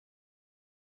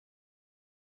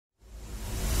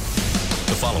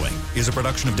following is a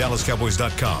production of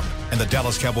DallasCowboys.com and the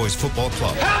Dallas Cowboys Football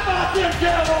Club. How about them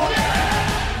Cowboys?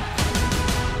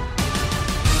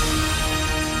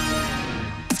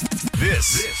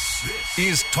 This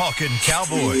is Talkin'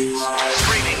 Cowboys.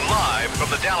 Streaming live from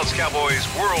the Dallas Cowboys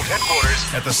World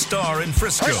Headquarters at the Star in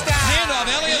Frisco.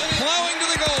 Handoff, Elliott plowing to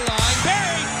the goal line.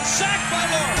 Barry, sacked by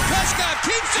Lawrence. Prescott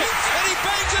keeps it, and he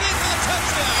bangs it in for the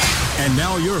touchdown. And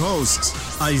now your hosts,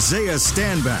 Isaiah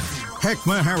Stanback,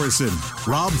 Heckma Harrison,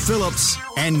 Rob Phillips,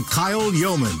 and Kyle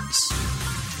Yeomans.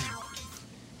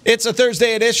 It's a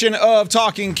Thursday edition of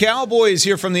Talking Cowboys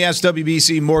here from the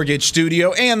SWBC Mortgage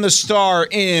Studio and the Star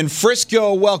in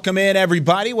Frisco. Welcome in,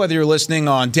 everybody, whether you're listening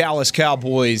on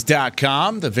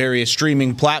DallasCowboys.com, the various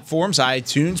streaming platforms,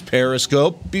 iTunes,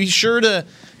 Periscope. Be sure to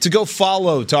go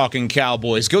follow Talking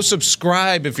Cowboys. Go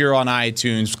subscribe if you're on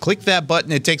iTunes. Click that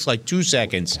button. It takes like 2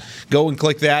 seconds. Go and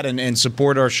click that and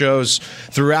support our shows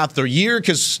throughout the year,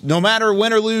 because no matter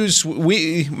win or lose,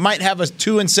 we might have a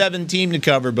 2-7 team to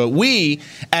cover, but we,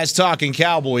 as Talking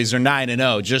Cowboys, are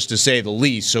 9-0, just to say the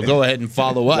least. So go ahead and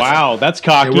follow us. Wow, that's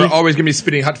cocky. We're always going to be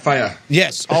spitting hot fire.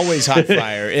 Yes, always hot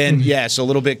fire. And yes, a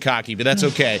little bit cocky, but that's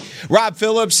okay. Rob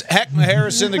Phillips, Heckma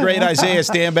Harrison, the great Isaiah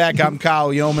Stanback. I'm Kyle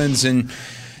Yeomans. And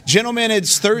gentlemen,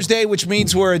 it's Thursday, which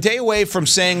means we're a day away from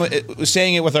saying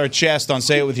it with our chest on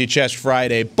Say It With Your Chest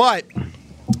Friday. But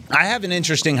I have an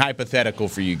interesting hypothetical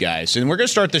for you guys, and we're going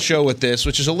to start the show with this,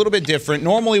 which is a little bit different.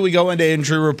 Normally, we go into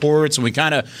injury reports, and we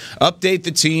kind of update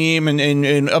the team and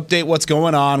update what's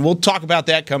going on. We'll talk about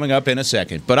that coming up in a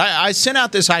second. But I sent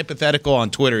out this hypothetical on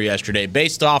Twitter yesterday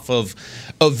based off of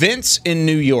events in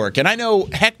New York. And I know,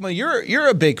 Heckma, you're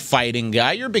a big fighting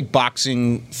guy. You're a big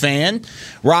boxing fan.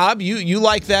 Rob, you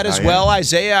like that as well.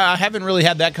 Isaiah, I haven't really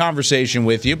had that conversation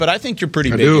with you, but I think you're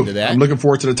pretty big into that. I'm looking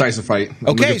forward to the Tyson fight.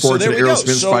 I'm looking forward to the Errol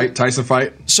Spence fight, Tyson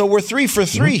fight. So we're 3 for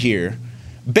 3 here.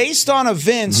 Based on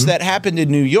events that happened in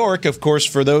New York, of course,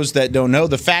 for those that don't know,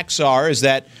 the facts is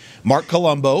that Mark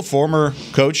Colombo, former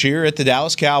coach here at the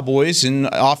Dallas Cowboys and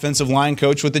offensive line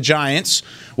coach with the Giants,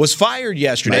 was fired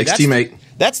yesterday. My ex-teammate.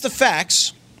 That's the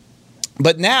facts.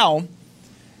 But now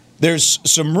there's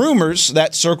some rumors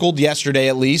that circled yesterday,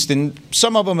 at least, and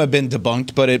some of them have been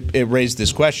debunked, but it raised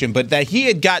this question, but that he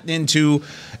had gotten into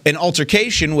an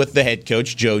altercation with the head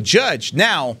coach, Joe Judge.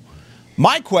 Now,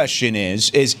 my question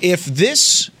is if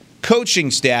this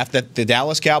coaching staff that the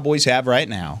Dallas Cowboys have right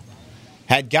now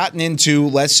had gotten into,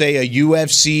 let's say, a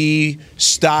UFC-style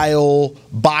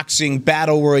boxing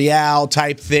battle royale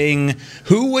type thing,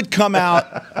 who would come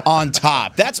out on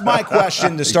top? That's my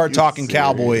question to start talking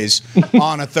Cowboys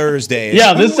on a Thursday.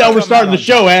 Yeah, this is how we're starting the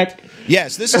show, Heck.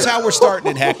 Yes, this is how we're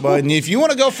starting it, Heckma. And if you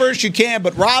want to go first, you can.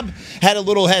 But Rob had a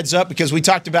little heads up because we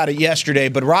talked about it yesterday.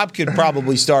 But Rob could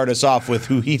probably start us off with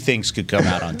who he thinks could come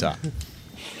out on top.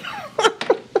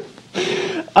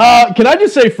 Can I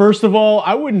just say, first of all,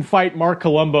 I wouldn't fight Mark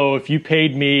Colombo if you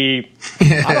paid me,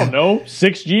 I don't know,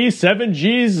 6 G's, 7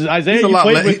 G's. Isaiah, you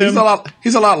played with him.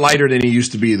 He's a lot lighter than he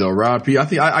used to be, though, Rob. I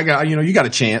think I got you got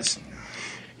a chance.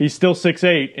 He's still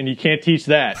 6'8", and you can't teach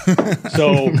that.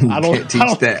 So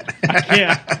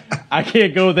I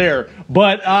can't go there.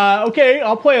 But okay,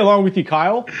 I'll play along with you,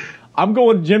 Kyle. I'm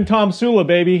going Jim Tom Sula,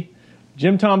 baby.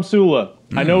 Jim Tom Sula.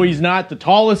 I know he's not the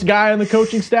tallest guy on the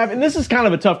coaching staff, and this is kind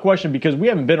of a tough question because we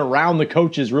haven't been around the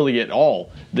coaches really at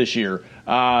all this year.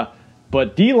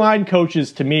 But D-line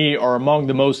coaches, to me, are among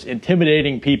the most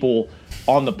intimidating people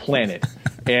on the planet.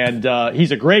 And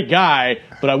he's a great guy,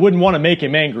 but I wouldn't want to make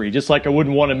him angry, just like I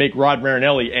wouldn't want to make Rod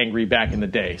Marinelli angry back in the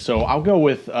day. So I'll go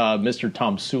with Mr.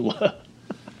 Tom Sula.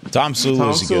 Tom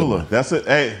Sula is a good one. That's it.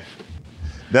 Hey.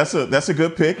 That's a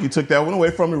good pick. You took that one away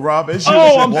from me, Rob. I'm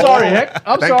sorry, Heck.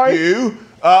 I'm sorry. Thank you.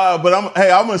 But I'm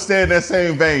going to stay in that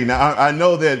same vein. Now, I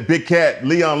know that Big Cat,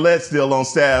 Leon Lett's still on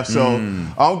staff, so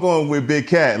I'm going with Big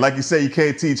Cat. Like you say, you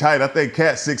can't teach height. I think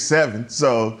Cat's 6'7",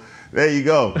 so there you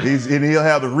go. And he'll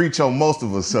have the reach on most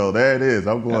of us, so there it is.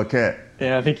 I'm going Cat.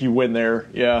 Yeah, I think you win there.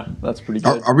 Yeah, that's pretty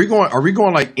good. Are we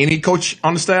going like any coach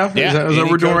on the staff? Yeah, is that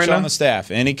what we're doing right now? On the staff,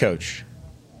 any coach.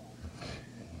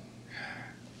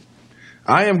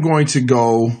 I am going to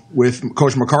go with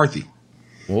Coach McCarthy.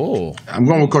 Oh, I'm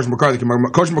going with Coach McCarthy.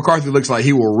 Coach McCarthy looks like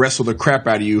he will wrestle the crap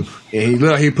out of you, and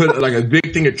he put like a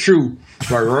big thing of chew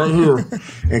like right here,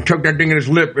 and took that thing in his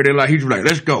lip, and then he's like,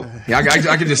 "Let's go." Yeah,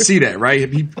 I can just see that, right?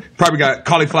 He probably got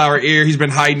cauliflower ear. He's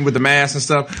been hiding with the mask and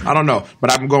stuff. I don't know,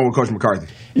 but I'm going with Coach McCarthy.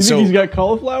 You think he's got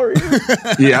cauliflower ear?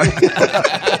 Yeah.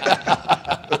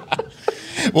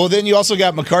 Well, then you also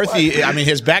got McCarthy. I mean,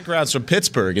 his background's from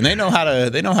Pittsburgh, and they know how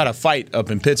to fight up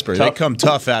in Pittsburgh. They come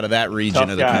tough out of that region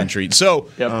of the country. So,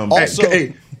 also,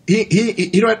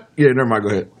 you know what? Yeah, never mind. Go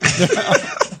ahead.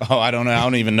 I don't know. I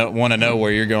don't even want to know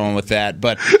where you're going with that.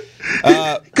 But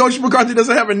Coach McCarthy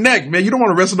doesn't have a neck, man. You don't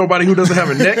want to wrestle nobody who doesn't have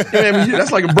a neck. Man,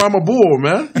 that's like a Brahma bull,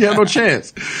 man. You have no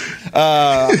chance.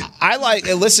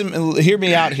 Listen, hear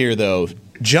me out here, though.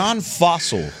 John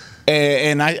Fossil.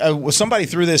 And somebody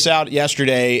threw this out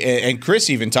yesterday, and Chris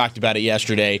even talked about it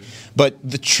yesterday. But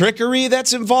the trickery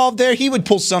that's involved there, he would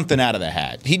pull something out of the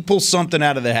hat. He'd pull something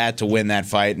out of the hat to win that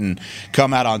fight and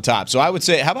come out on top. So I would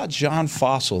say, how about John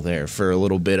Fossil there for a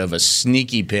little bit of a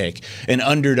sneaky pick, an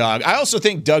underdog? I also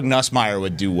think Doug Nussmeier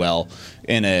would do well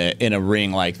in a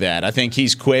ring like that. I think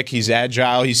he's quick, he's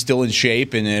agile, he's still in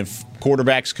shape, and if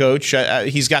quarterback's coach,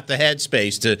 he's got the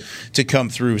headspace to come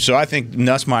through. So I think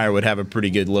Nussmeier would have a pretty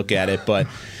good look at it. But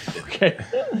okay,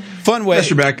 fun way. That's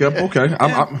your backup. Okay,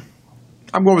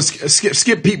 I'm going with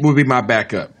Skip Peep would be my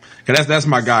backup. Cause that's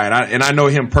my guy, and I know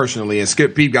him personally. And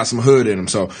Skip Peep got some hood in him,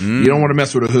 so you don't want to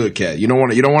mess with a hood cat. You don't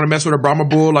want to mess with a Brahma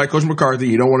bull like Coach McCarthy.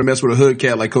 You don't want to mess with a hood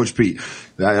cat like Coach Pete.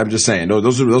 I'm just saying,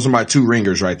 those are my two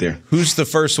ringers right there. Who's the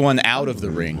first one out of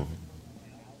the ring?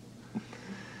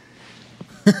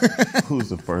 Who's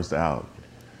the first out?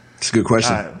 It's a good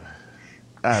question.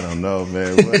 I don't know,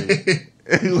 man.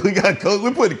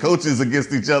 We're putting coaches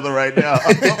against each other right now.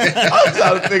 I'm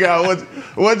trying to figure out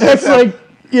what that's like.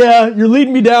 Yeah, you're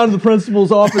leading me down to the principal's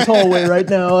office hallway right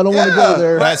now. I don't want to go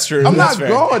there. That's true. I'm That's not fair.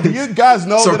 going. Do you guys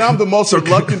know that I'm the most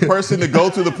reluctant person to go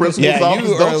to the principal's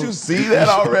office? Don't you see that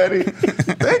already?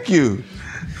 Thank you.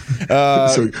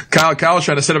 So Kyle's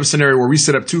trying to set up a scenario where we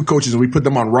set up two coaches and we put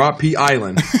them on Rob P.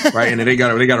 Island, right? And then they got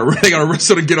to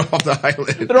wrestle to get off the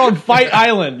island. They're on Fight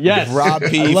Island. Yes, Rob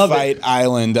P. Fight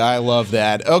Island. I love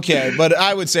that. Okay, but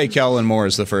I would say Kellen Moore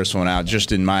is the first one out,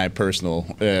 just in my personal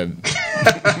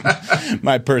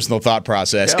thought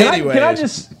process. Anyway, can I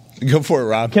just go for it,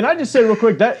 Rob? Can I just say real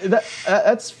quick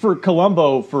that's for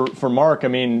Colombo for Mark. I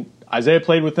mean, Isaiah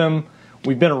played with him.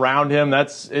 We've been around him.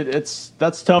 That's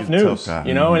tough news, tough guy.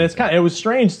 And it was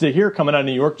strange to hear coming out of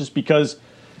New York just because,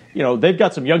 they've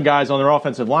got some young guys on their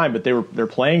offensive line, but they're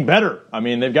playing better. I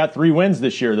mean, they've got 3 wins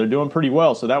this year. They're doing pretty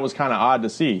well, so that was kind of odd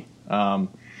to see.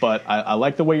 But I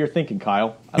like the way you're thinking,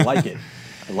 Kyle. I like it.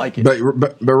 I like it. But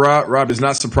Rob, it's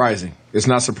not surprising. It's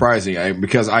not surprising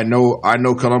because I know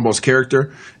Colombo's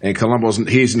character, and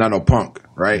he's not no punk,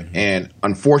 right? Mm-hmm. And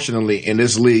unfortunately, in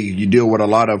this league, you deal with a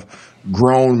lot of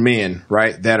grown men,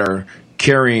 right, that are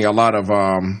carrying a lot of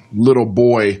little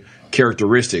boy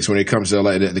characteristics when it comes to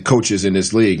the coaches in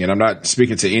this league. And I'm not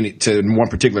speaking to one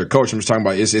particular coach. I'm just talking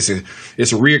about it's a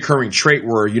reoccurring trait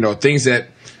where things that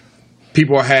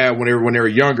people have when they were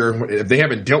younger, if they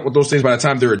haven't dealt with those things by the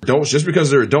time they're adults, just because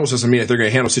they're adults doesn't mean that they're going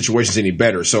to handle situations any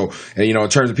better. So, in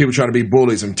terms of people trying to be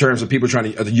bullies, in terms of people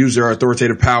trying to use their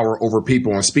authoritative power over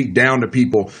people and speak down to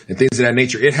people and things of that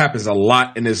nature, it happens a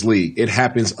lot in this league. It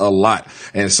happens a lot.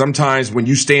 And sometimes when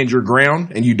you stand your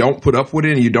ground and you don't put up with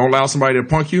it and you don't allow somebody to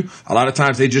punk you, a lot of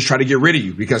times they just try to get rid of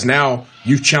you because now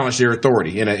you've challenged their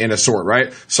authority in a sort,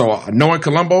 right? So knowing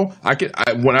Colombo,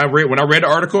 when I read the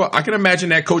article, I can imagine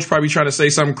that coach probably trying to say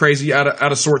something crazy out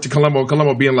of sort to Colombo.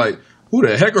 Colombo being like, "Who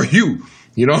the heck are you?"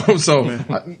 So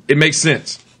it makes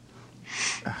sense.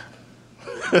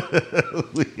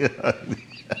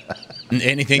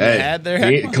 Anything to add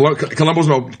there? Colombo's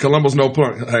no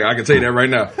punk. I can tell you that right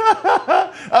now.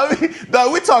 I mean,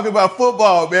 we're talking about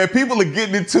football, man. People are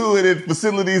getting into it in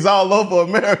facilities all over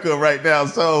America right now.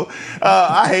 So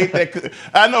I hate that.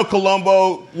 I know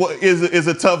Colombo is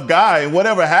a tough guy, and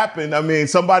whatever happened, I mean,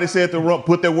 somebody said to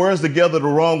put their words together the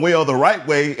wrong way or the right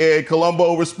way, and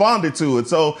Colombo responded to it.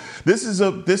 So this is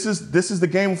the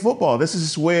game of football. This is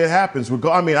just the way it happens.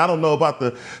 I mean, I don't know about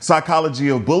the psychology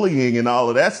of bullying and all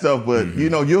of that stuff, but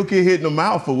you'll get hit in the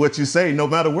mouth for what you say, no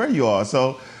matter where you are.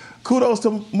 So kudos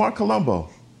to Mark Colombo.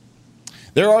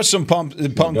 There are some punks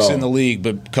in the league,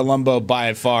 but Colombo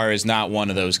by far is not one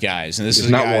of those guys. And this is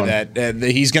a guy that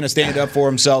he's going to stand up for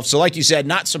himself. So like you said,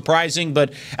 not surprising,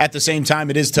 but at the same time,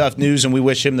 it is tough news, and we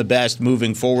wish him the best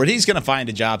moving forward. He's going to find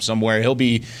a job somewhere. He'll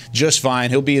be just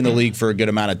fine. He'll be in the league for a good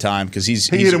amount of time because he's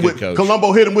a good coach.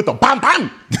 Colombo hit him with the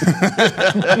bam-bam.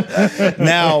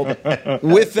 Now,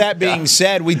 with that being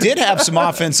said, we did have some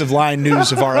offensive line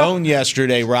news of our own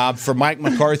yesterday, Rob. For Mike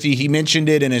McCarthy, he mentioned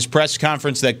it in his press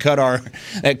conference that cut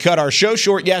our show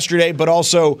short yesterday, but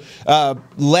also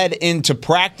led into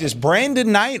practice.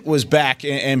 Brandon Knight was back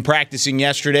and practicing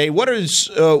yesterday. What is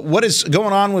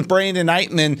going on with Brandon Knight,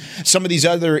 and then some of these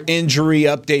other injury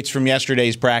updates from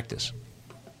yesterday's practice?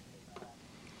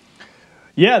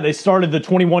 Yeah, they started the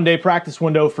 21-day practice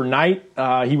window for Knight.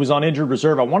 He was on injured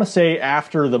reserve. I want to say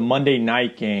after the Monday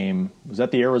night game. Was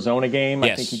that the Arizona game?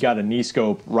 Yes. I think he got a knee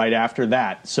scope right after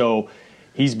that. So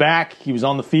he's back. He was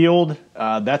on the field.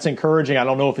 That's encouraging. I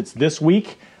don't know if it's this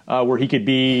week where he could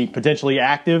be potentially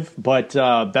active, but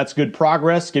that's good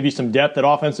progress. Give you some depth at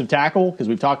offensive tackle because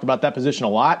we've talked about that position a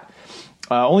lot.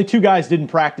 Only 2 guys didn't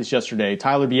practice yesterday.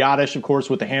 Tyler Biadasz, of course,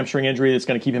 with the hamstring injury that's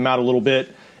going to keep him out a little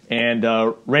bit, and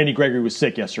Randy Gregory was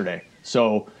sick yesterday.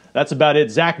 So that's about it.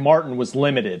 Zach Martin was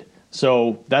limited.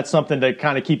 So that's something to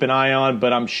kind of keep an eye on,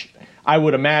 but I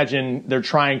would imagine they're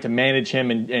trying to manage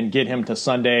him and get him to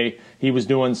Sunday. He was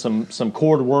doing some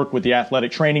cord work with the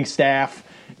athletic training staff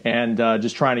and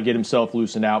just trying to get himself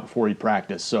loosened out before he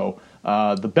practiced. So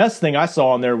the best thing I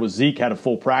saw in there was Zeke had a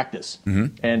full practice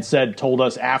and told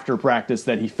us after practice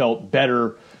that he felt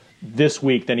better this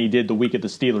week than he did the week at the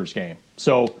Steelers game.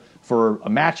 So for a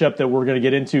matchup that we're going to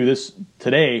get into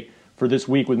today for this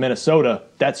week with Minnesota,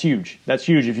 that's huge. That's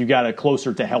huge if you've got a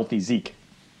closer to healthy Zeke.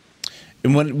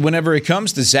 And whenever it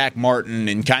comes to Zach Martin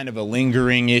and kind of a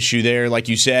lingering issue there, like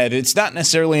you said, it's not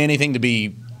necessarily anything to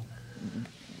be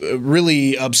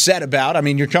really upset about. I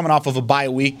mean, you're coming off of a bye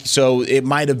week, so it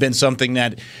might have been something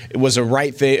that was a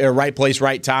right place,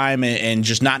 right time, and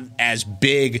just not as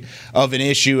big of an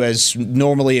issue as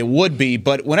normally it would be.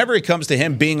 But whenever it comes to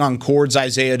him being on cords,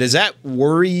 Isaiah, does that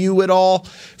worry you at all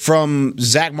from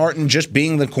Zach Martin just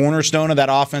being the cornerstone of that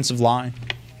offensive line?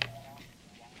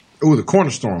 Ooh, the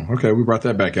cornerstone. Okay, we brought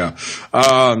that back out.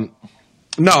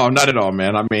 No, not at all,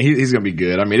 man. I mean, he's going to be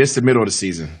good. I mean, it's the middle of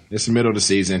the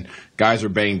season. Guys are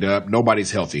banged up.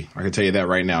 Nobody's healthy. I can tell you that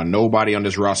right now. Nobody on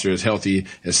this roster is healthy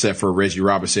except for Reggie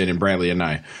Robinson and Bradley and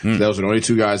I. Those are the only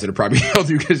 2 guys that are probably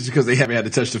healthy because they haven't had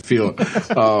to touch the field.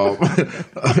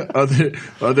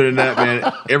 Other than that,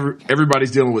 man,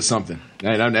 everybody's dealing with something.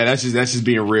 And that's just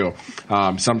being real.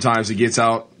 Sometimes it gets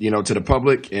out, to the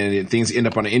public and things end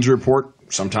up on an injury report.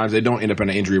 Sometimes they don't end up in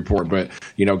an injury report, but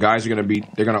guys are they're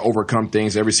going to overcome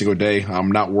things every single day. I'm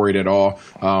not worried at all.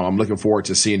 I'm looking forward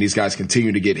to seeing these guys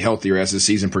continue to get healthier as the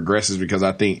season progresses because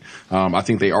I think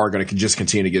they are going to just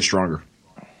continue to get stronger.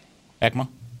 Ekma?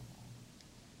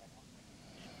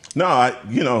 No,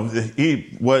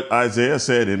 what Isaiah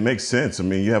said, it makes sense. I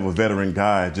mean, you have a veteran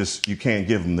guy, you can't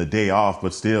give him the day off,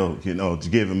 but still, to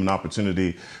give him an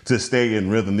opportunity to stay in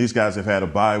rhythm. These guys have had a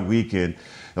bye week, and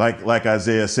like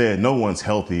Isaiah said, no one's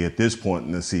healthy at this point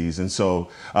in the season. So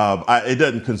it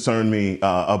doesn't concern me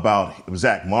about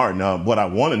Zach Martin. What I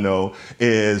want to know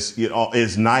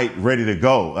is Knight ready to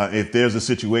go? If there's a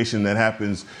situation that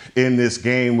happens in this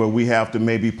game where we have to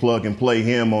maybe plug and play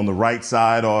him on the right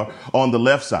side or on the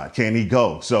left side, can he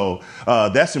go? So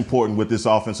that's important with this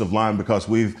offensive line because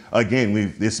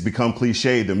it's become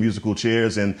cliche, the musical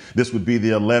chairs, and this would be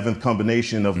the 11th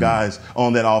combination of guys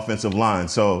on that offensive line.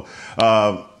 So,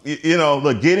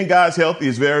 look, getting guys healthy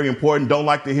is very important. Don't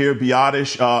like to hear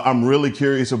Biadasz. I'm really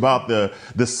curious about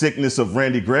the sickness of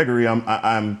Randy Gregory.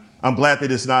 I'm glad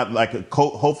that it's not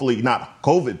hopefully not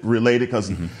COVID related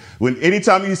because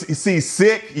anytime you see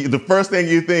sick, the first thing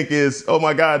you think is, oh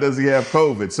my God, does he have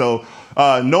COVID? So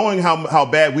knowing how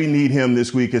bad we need him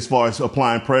this week as far as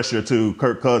applying pressure to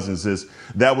Kirk Cousins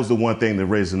that was the one thing that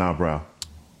raised an eyebrow.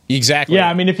 Exactly. Yeah,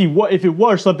 I mean, if it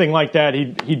was something like that,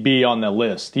 he'd be on the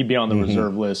list. He'd be on the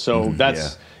reserve list. So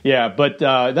that's But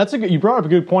you brought up a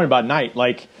good point about Knight.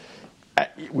 Like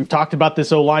we've talked about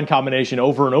this O-line combination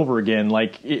over and over again.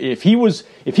 Like if he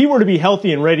were to be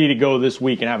healthy and ready to go this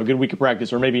week and have a good week of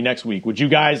practice, or maybe next week, would you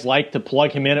guys like to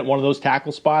plug him in at one of those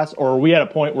tackle spots, or are we at a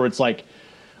point where it's like,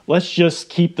 let's just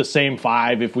keep the same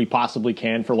 5 if we possibly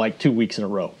can for 2 weeks in a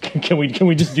row? Can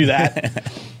we just do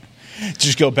that?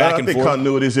 Just go back and forth. I think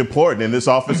continuity is important, and this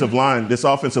offensive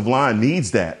line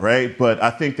needs that, right? But I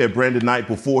think that Brandon Knight,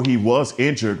 before he was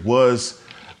injured,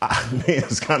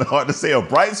 it's kind of hard to say a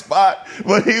bright spot,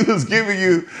 but he was giving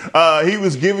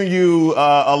you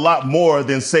a lot more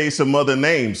than say some other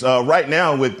names. Right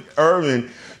now with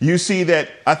Irvin, you see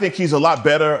that I think he's a lot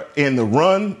better in the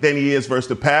run than he is versus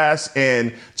the pass,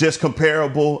 and just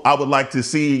comparable. I would like to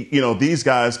see, these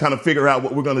guys kind of figure out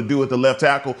what we're going to do at the left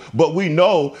tackle. But we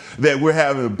know that we're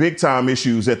having big time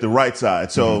issues at the right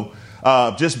side. So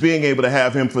just being able to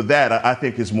have him for that, I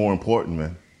think is more important,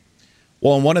 man.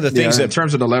 Well, and one of the things in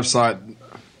terms of the left side,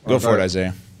 go for it,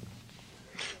 Isaiah.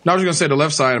 No, I was just going to say the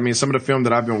left side. I mean, some of the film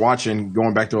that I've been watching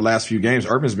going back to the last few games,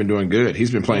 Urban's been doing good.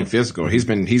 He's been playing physical. He's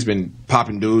been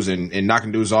popping dudes and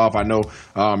knocking dudes off. I know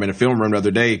in the film room the other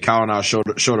day, Kyle and I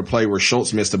showed a play where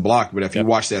Schultz missed a block. But if you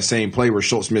watch that same play where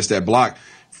Schultz missed that block,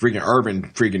 freaking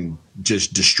Urban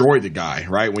just destroyed the guy,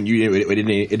 right? When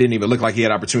it didn't even look like he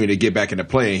had opportunity to get back into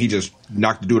play, and he just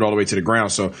knocked the dude all the way to the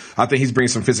ground. So I think he's bringing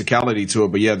some physicality to it.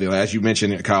 But yeah, as you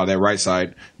mentioned, Kyle, that right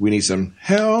side, we need some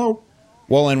help.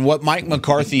 Well, and what Mike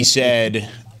McCarthy said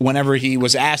whenever he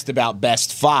was asked about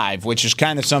best five, which is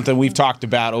kind of something we've talked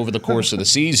about over the course of the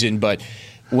season, but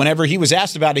whenever he was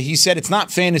asked about it, he said it's not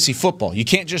fantasy football. You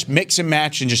can't just mix and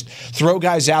match and just throw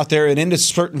guys out there and into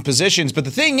certain positions. But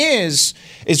the thing is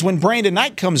when Brandon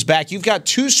Knight comes back, you've got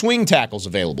two swing tackles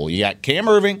available. You got Cam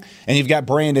Erving and you've got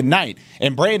Brandon Knight.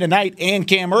 And Brandon Knight and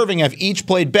Cam Erving have each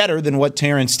played better than what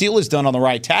Terrence Steele has done on the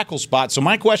right tackle spot. So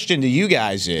my question to you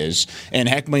guys is, and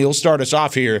Heckma, you'll start us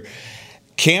off here,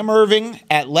 Cam Erving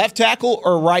at left tackle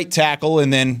or right tackle,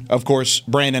 and then, of course,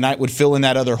 Brandon Knight would fill in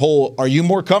that other hole. Are you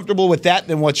more comfortable with that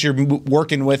than what you're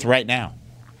working with right now?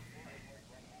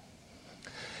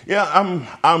 Yeah,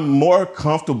 I'm more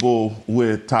comfortable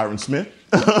with Tyron Smith,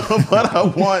 but I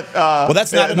want. Well,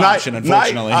 that's not an option,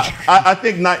 unfortunately. I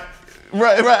think Knight.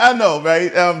 Right. I know,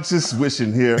 right? I'm just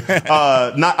wishing here.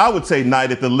 I would say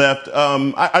Knight at the left.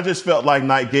 I just felt like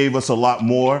Knight gave us a lot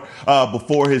more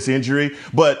before his injury.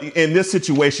 But in this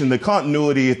situation, the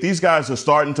continuity, if these guys are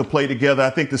starting to play together, I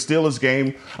think the Steelers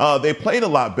game, they played a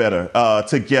lot better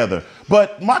together.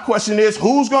 But my question is,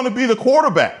 who's going to be the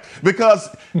quarterback? Because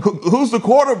who's the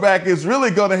quarterback is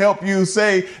really going to help you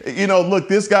say, look,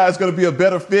 this guy's going to be a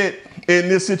better fit in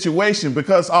this situation,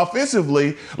 because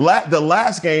offensively, the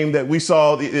last game that we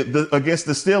saw against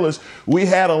the Steelers, we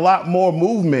had a lot more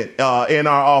movement in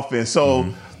our offense.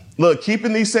 So, look,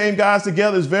 keeping these same guys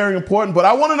together is very important. But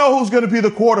I want to know who's going to be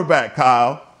the quarterback,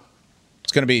 Kyle.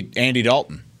 It's going to be Andy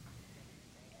Dalton.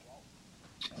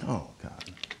 Oh, God.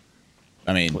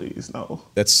 I mean, please no.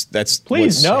 That's please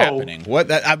what's no. happening.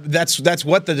 That's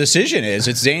what the decision is.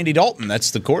 It's Andy Dalton. That's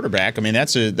the quarterback. I mean,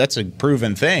 that's a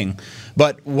proven thing.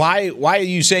 But why are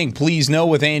you saying please no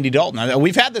with Andy Dalton?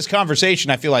 We've had this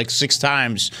conversation, I feel like 6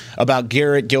 times about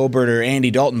Garrett Gilbert or Andy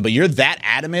Dalton, but you're that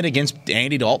adamant against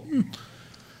Andy Dalton?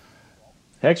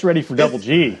 Heck's ready for double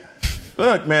G.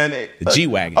 Look, man, the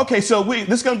G-Wagon. Okay, so this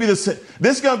is gonna be the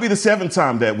 7th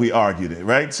time that we argued it,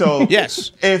 right? So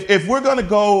yes, if we're gonna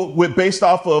go based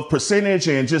off of percentage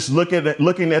and just looking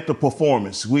at the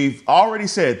performance, we've already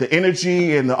said the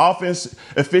energy and the offense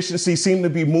efficiency seem to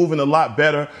be moving a lot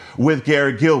better with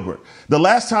Garrett Gilbert. The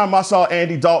last time I saw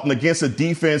Andy Dalton against a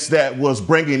defense that was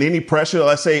bringing any pressure,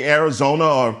 let's say Arizona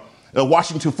or the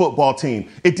Washington football team,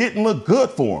 it didn't look good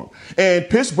for him. And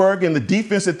Pittsburgh and the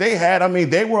defense that they had, I mean,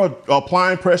 they were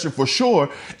applying pressure for sure.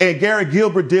 And Garrett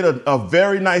Gilbert did a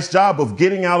very nice job of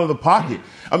getting out of the pocket.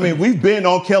 I mean, we've been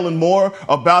on Kellen Moore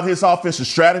about his offensive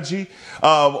strategy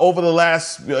over the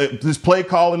last, his play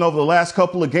calling over the last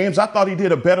couple of games. I thought he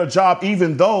did a better job,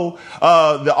 even though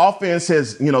the offense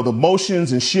has, the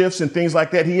motions and shifts and things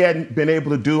like that he hadn't been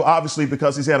able to do, obviously,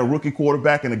 because he's had a rookie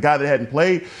quarterback and a guy that hadn't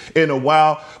played in a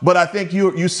while. But I think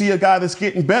you see a guy that's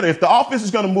getting better. If the offense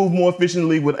is going to move more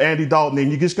efficiently with Andy Dalton, then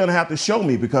you're just going to have to show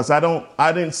me, because I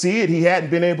didn't see it. He hadn't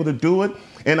been able to do it.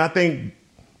 And I think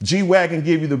G-Wagon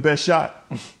give you the best shot.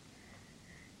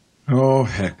 Oh,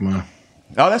 heck, man.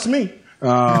 Oh, that's me.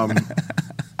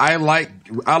 I like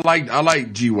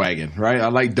G-Wagon, right? I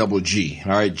like double G,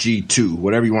 all right? G2,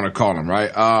 whatever you want to call him,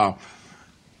 right?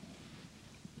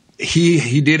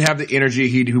 He did have the energy.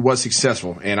 He was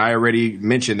successful. And I already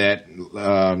mentioned that,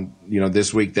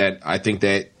 this week, that I think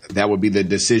that would be the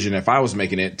decision if I was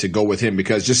making it, to go with him,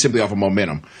 because just simply off of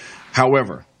momentum.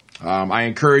 However, I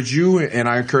encourage you, and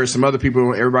I encourage some other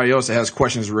people, everybody else that has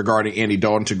questions regarding Andy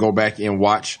Dalton, to go back and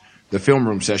watch the film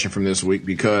room session from this week,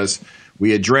 because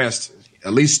we addressed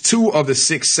at least 2 of the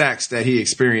 6 sacks that he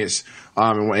experienced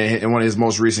in one of his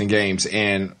most recent games.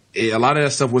 And a lot of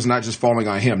that stuff was not just falling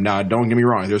on him. Now, don't get me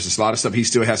wrong. There's just a lot of stuff he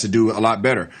still has to do a lot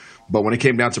better. But when it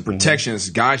came down to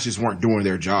protections, guys just weren't doing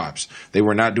their jobs. They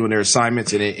were not doing their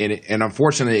assignments. And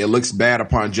unfortunately, it looks bad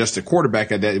upon just the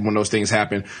quarterback at that when those things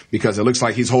happen, because it looks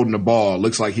like he's holding the ball. It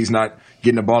looks like he's not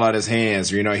getting the ball out of his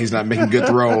hands, or, he's not making good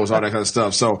throws, all that kind of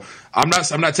stuff. So I'm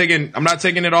not taking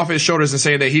it off his shoulders and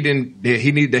saying that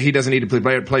he doesn't need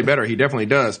to play better. He definitely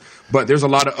does. But there's a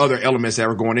lot of other elements that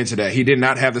were going into that. He did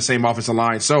not have the same offensive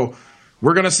line. So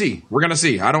we're gonna see.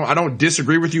 I don't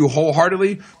disagree with you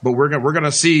wholeheartedly, but we're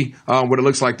gonna see what it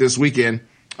looks like this weekend.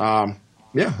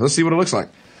 Let's see what it looks like.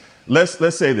 Let's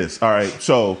say this. All right.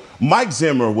 So Mike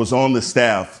Zimmer was on the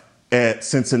staff at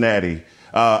Cincinnati,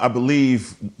 I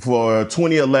believe, for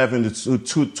 2011 to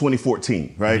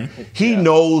 2014. Right. Mm-hmm. He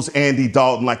knows Andy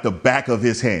Dalton like the back of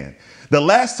his hand. The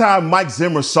last time Mike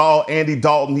Zimmer saw Andy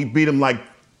Dalton, he beat him like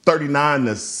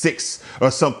 39-6 or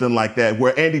something like that,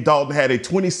 where Andy Dalton had a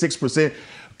 26%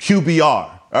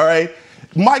 QBR. All right.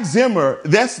 Mike Zimmer,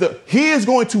 he is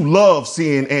going to love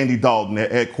seeing Andy Dalton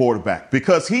at quarterback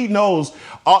because he knows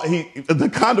the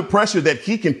kind of pressure that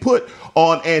he can put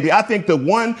on Andy. I think the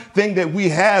one thing that we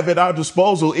have at our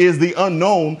disposal is the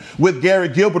unknown with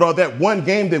Garrett Gilbert, or that one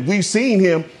game that we've seen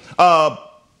him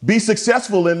be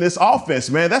successful in this offense,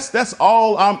 man. That's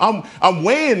all I'm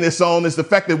weighing this on, is the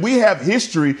fact that we have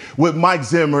history with Mike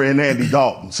Zimmer and Andy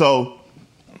Dalton. So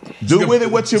do with it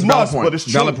what you must, but it's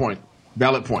true.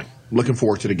 Valid point. Looking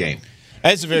forward to the game.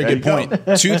 That's a very good point.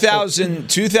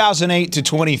 2008 to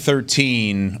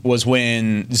 2013 was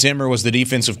when Zimmer was the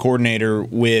defensive coordinator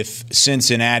with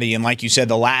Cincinnati. And like you said,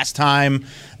 the last time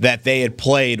that they had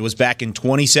played was back in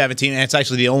 2017. And it's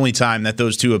actually the only time that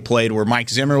those two had played, where Mike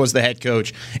Zimmer was the head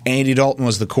coach, Andy Dalton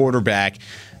was the quarterback.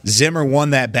 Zimmer won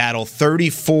that battle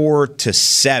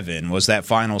 34-7 was that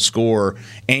final score.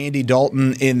 Andy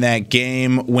Dalton in that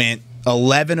game went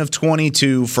 11 of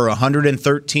 22 for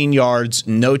 113 yards,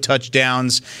 no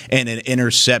touchdowns, and an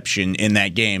interception in that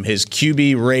game. His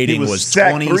QB rating was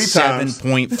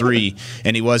 27.3,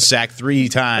 and he was sacked 3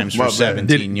 times for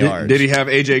 17 yards. Did he have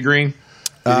A.J. Green?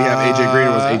 Did he have A.J. Green,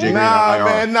 or was A.J. Green on IR?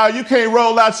 Man, no, you can't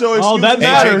roll out your excuses. Oh, that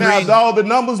matters. All the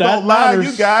numbers don't lie.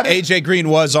 You got it. A.J. Green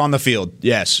was on the field,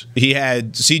 yes. He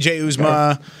had C.J.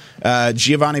 Uzomah,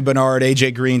 Giovanni Bernard,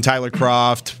 A.J. Green, Tyler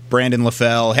Kroft, Brandon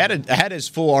LaFell. Had his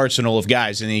full arsenal of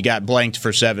guys, and he got blanked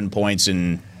for 7 points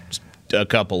and a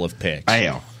couple of picks.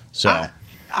 So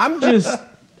I'm just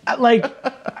like,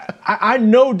 I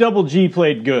know Double G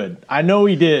played good. I know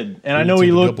he did, and I know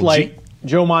he looked like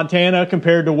Joe Montana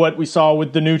compared to what we saw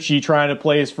with Danucci trying to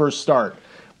play his first start.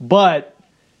 But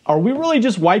are we really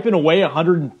just wiping away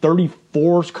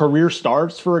 134 career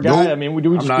starts for a guy? Nope. I mean, do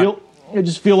we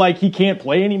just feel like he can't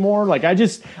play anymore? Like, I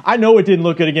know it didn't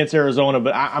look good against Arizona,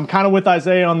 but I'm kind of with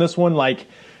Isaiah on this one. Like,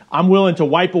 I'm willing to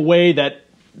wipe away that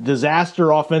disaster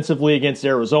offensively against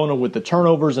Arizona with the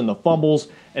turnovers and the fumbles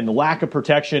and the lack of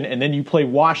protection, and then you play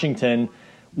Washington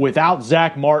without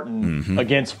Zach Martin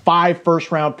against 5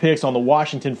 first-round picks on the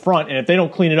Washington front. And if they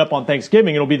don't clean it up on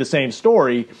Thanksgiving, it'll be the same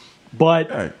story.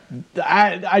 But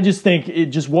I just think it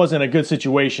just wasn't a good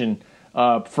situation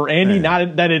for Andy.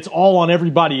 Not that it's all on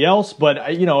everybody else, but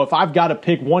if I've got to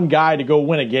pick one guy to go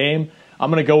win a game, I'm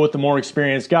going to go with the more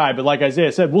experienced guy. But like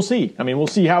Isaiah said, we'll see. I mean, we'll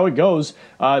see how it goes.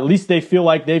 At least they feel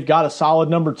like they've got a solid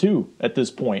number 2 at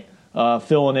this point,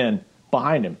 filling in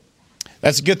behind him.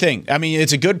 That's a good thing. I mean,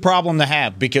 it's a good problem to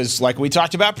have because, like we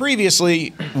talked about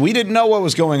previously, we didn't know what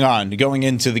was going on going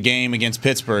into the game against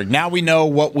Pittsburgh. Now we know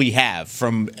what we have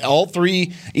from all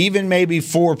 3, even maybe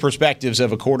 4 perspectives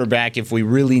of a quarterback. If we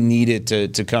really need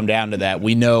it to come down to that,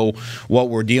 we know what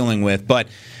we're dealing with. But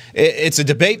it's a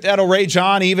debate that'll rage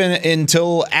on even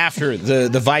until after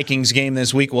the Vikings game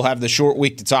this week. We'll have the short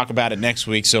week to talk about it next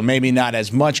week, so maybe not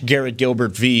as much Garrett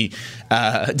Gilbert v.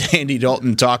 Andy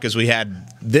Dalton talk as we had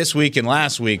this week and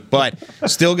last week, but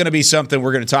still going to be something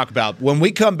we're going to talk about. When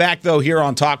we come back, though, here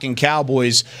on Talking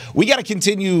Cowboys, we got to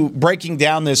continue breaking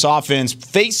down this offense,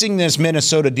 facing this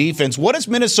Minnesota defense. What does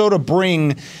Minnesota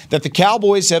bring that the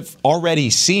Cowboys have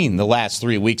already seen the last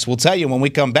 3 weeks? We'll tell you when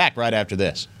we come back right after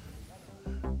this.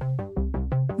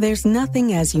 There's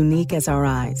nothing as unique as our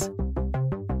eyes,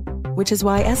 which is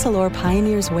why Essilor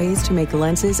pioneers ways to make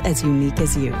lenses as unique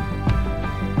as you.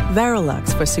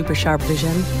 Verilux for super sharp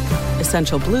vision,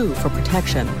 Essential Blue for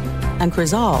protection, and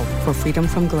Crizal for freedom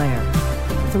from glare.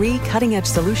 3 cutting-edge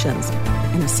solutions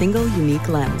in a single unique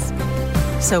lens.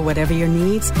 So whatever your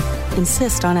needs,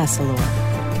 insist on Essilor.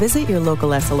 Visit your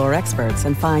local Essilor experts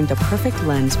and find the perfect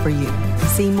lens for you.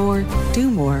 See more,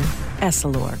 do more,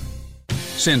 Essilor.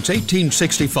 Since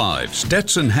 1865,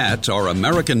 Stetson hats are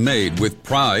American-made with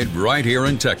pride right here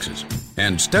in Texas.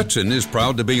 And Stetson is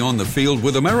proud to be on the field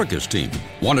with America's team.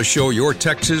 Want to show your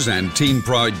Texas and team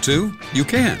pride too? You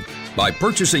can. By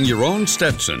purchasing your own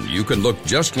Stetson, you can look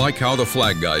just like how the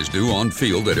flag guys do on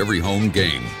field at every home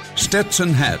game. Stetson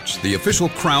hats, the official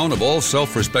crown of all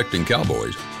self-respecting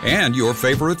Cowboys and your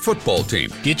favorite football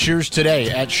team. Get yours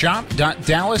today at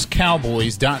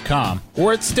shop.dallascowboys.com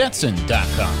or at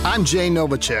stetson.com. I'm Jay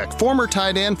Novacek, former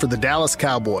tight end for the Dallas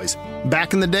Cowboys.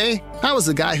 Back in the day, I was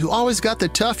the guy who always got the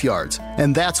tough yards,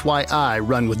 and that's why I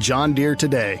run with John Deere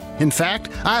today. In fact,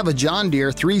 I have a John Deere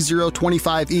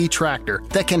 3025E tractor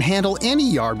that can handle any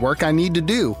yard work I need to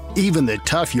do, even the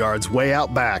tough yards way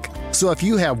out back. So if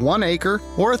you have 1 acre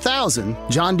or 1,000,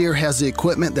 John Deere has the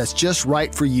equipment that's just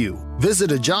right for you.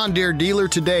 Visit a John Deere dealer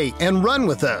today and run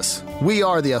with us. We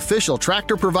are the official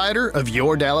tractor provider of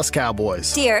your Dallas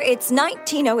Cowboys. Dear, it's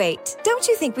 1908. Don't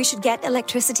you think we should get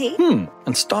electricity?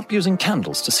 And stop using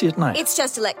candles to see at night. It's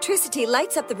just electricity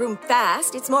lights up the room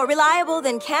fast. It's more reliable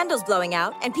than candles blowing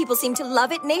out, and people seem to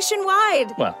love it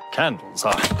nationwide. Well, candles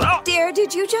are... Dear,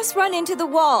 did you just run into the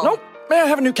wall? Nope. May I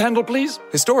have a new candle, please?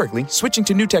 Historically, switching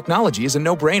to new technology is a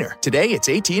no-brainer. Today, it's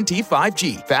AT&T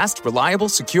 5G. Fast, reliable,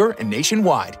 secure, and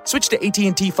nationwide. Switch to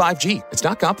AT&T 5G. It's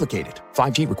not complicated.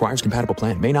 5G requires compatible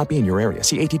plan. May not be in your area.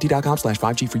 See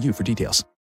att.com/5G for you for details.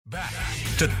 Back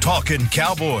to Talking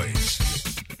Cowboys.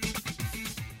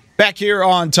 Back here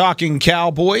on Talking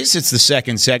Cowboys, it's the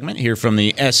second segment here from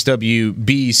the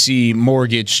SWBC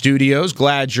Mortgage Studios.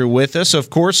 Glad you're with us.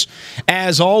 Of course,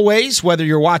 as always, whether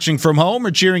you're watching from home or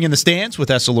cheering in the stands with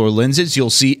Essilor lenses, you'll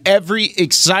see every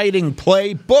exciting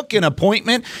play. Book an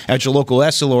appointment at your local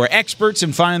Essilor experts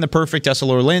and find the perfect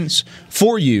Essilor lens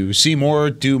for you. See more,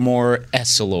 do more,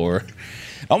 Essilor.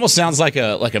 Almost sounds like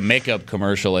a makeup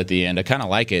commercial at the end. I kind of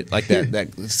like it. Like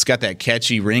that it's got that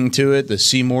catchy ring to it. The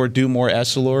see more, do more,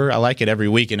 Essilor. I like it every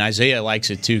week, and Isaiah likes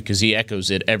it too because he echoes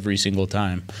it every single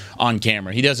time on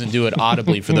camera. He doesn't do it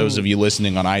audibly for those of you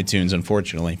listening on iTunes,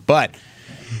 unfortunately. But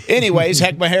anyways,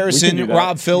 Heckma Harrison,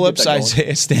 Rob Phillips,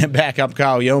 Isaiah Stanback, I'm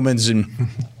Kyle Yeomans, and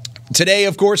today,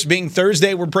 of course, being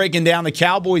Thursday, we're breaking down the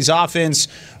Cowboys offense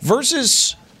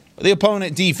versus the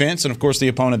opponent defense, and of course the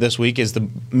opponent this week is the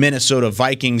Minnesota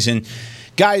Vikings. And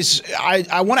guys,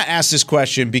 I want to ask this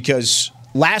question because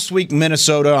last week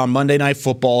Minnesota on Monday Night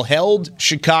Football held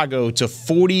Chicago to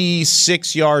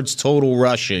 46 yards total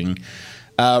rushing.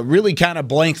 Really kind of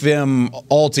blanked them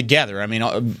altogether. I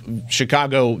mean,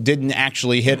 Chicago didn't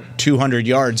actually hit 200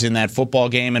 yards in that football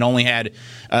game and only had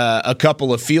a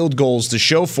couple of field goals to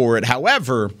show for it.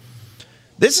 However,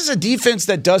 this is a defense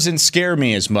that doesn't scare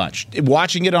me as much.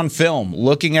 Watching it on film,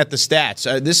 looking at the stats,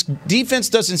 this defense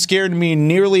doesn't scare me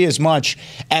nearly as much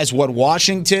as what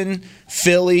Washington,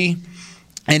 Philly,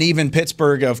 and even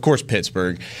Pittsburgh, of course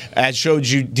Pittsburgh, has showed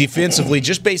you defensively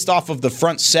just based off of the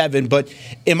front seven. But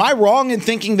am I wrong in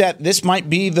thinking that this might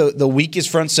be the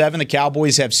weakest front seven the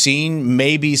Cowboys have seen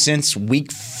maybe since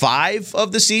week 5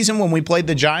 of the season when we played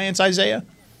the Giants, Isaiah?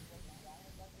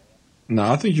 No,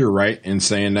 I think you're right in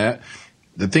saying that.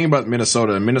 The thing about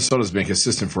Minnesota's been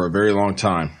consistent for a very long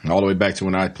time, all the way back to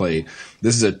when I played.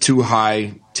 This is a too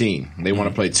high team. They want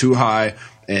to play too high,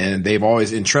 and they've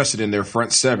always entrusted in their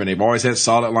front seven. They've always had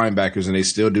solid linebackers, and they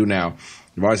still do now.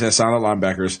 They've always had solid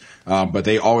linebackers, but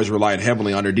they always relied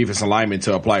heavily on their defensive linemen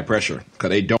to apply pressure because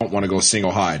they don't want to go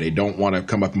single high. They don't want to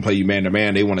come up and play you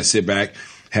man-to-man. They want to sit back,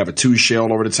 have a two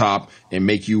shell over the top, and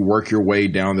make you work your way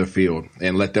down the field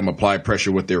and let them apply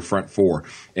pressure with their front four.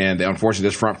 And unfortunately,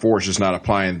 this front four is just not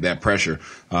applying that pressure.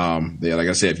 Like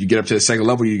I said, if you get up to the second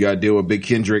level, you got to deal with Big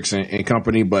Kendricks and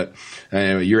company. But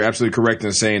you're absolutely correct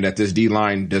in saying that this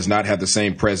D-line does not have the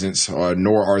same presence,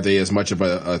 nor are they as much of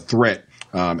a threat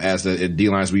as the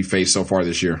D-lines we faced so far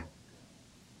this year.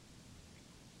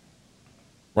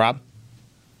 Rob?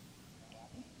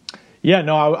 Yeah,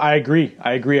 no, I agree.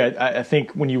 I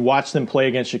think when you watch them play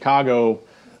against Chicago,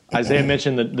 Isaiah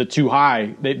mentioned the too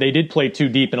high. They did play too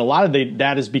deep, and a lot of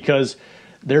that is because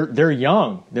they're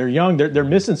young. They're young. They're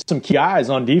missing some key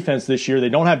guys on defense this year. They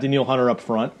don't have Danielle Hunter up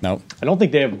front. No, I don't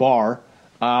think they have Barr,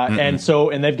 and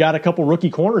they've got a couple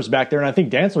rookie corners back there. And I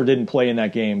think Dantzler didn't play in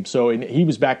that game, so he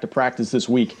was back to practice this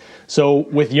week. So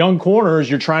with young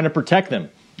corners, you're trying to protect them,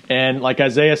 and like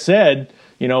Isaiah said,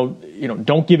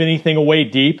 don't give anything away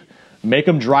deep. Make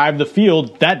them drive the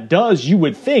field. That does, you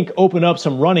would think, open up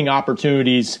some running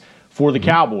opportunities for the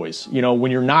Cowboys.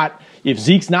 When if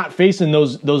Zeke's not facing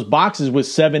those boxes with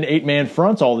 7-8 man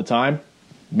fronts all the time,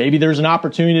 maybe there's an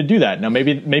opportunity to do that. Now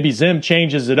maybe Zim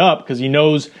changes it up because he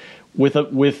knows with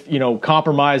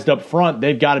compromised up front,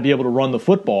 they've got to be able to run the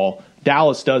football.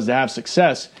 Dallas does to have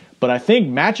success. But I think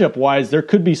matchup wise, there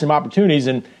could be some opportunities.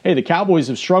 And hey, the Cowboys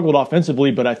have struggled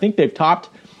offensively, but I think they've topped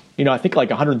I think like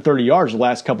 130 yards the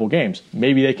last couple games.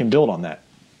 Maybe they can build on that.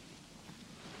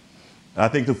 I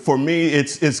think for me,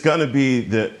 it's going to be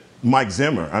the Mike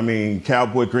Zimmer. I mean,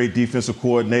 Cowboy, great defensive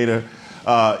coordinator.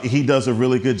 He does a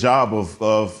really good job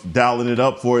of dialing it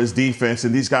up for his defense,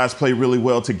 and these guys play really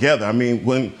well together. I mean,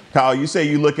 when, Kyle, you say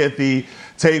you look at the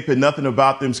tape and nothing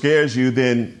about them scares you,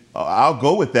 then I'll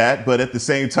go with that. But at the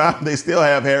same time, they still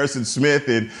have Harrison Smith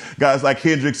and guys like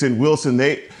Hendricks and Wilson.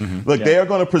 They are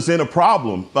going to present a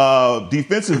problem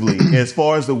defensively as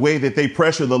far as the way that they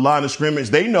pressure the line of scrimmage.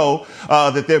 They know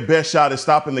that their best shot at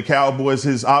stopping the Cowboys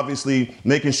is obviously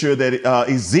making sure that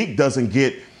Zeke doesn't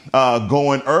get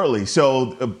going early.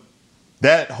 So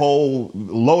that whole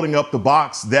loading up the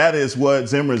box, that is what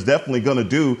Zimmer is definitely going to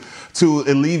do to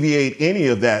alleviate any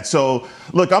of that. So,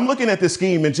 look, I'm looking at this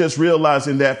scheme and just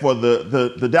realizing that for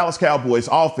the Dallas Cowboys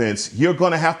offense, you're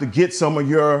going to have to get some of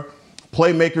your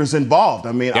playmakers involved.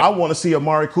 I mean, I want to see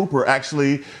Amari Cooper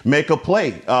actually make a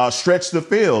play, stretch the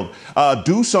field,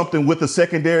 do something with the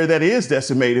secondary that is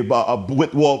decimated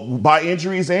by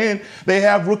injuries, and they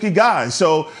have rookie guys.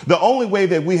 So the only way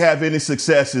that we have any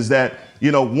success is that,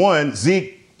 one,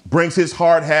 Zeke brings his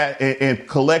hard hat and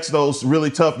collects those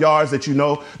really tough yards that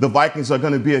the Vikings are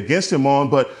going to be against him on,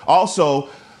 but also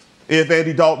if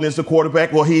Andy Dalton is the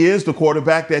quarterback, well, he is the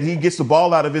quarterback, that he gets the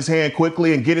ball out of his hand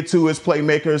quickly and get it to his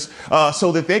playmakers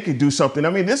so that they can do something. I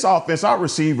mean, this offense, our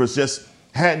receivers just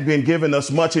hadn't been giving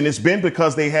us much, and it's been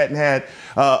because they hadn't had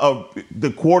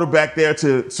the quarterback there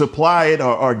to supply it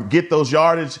or get those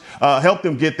yardage, help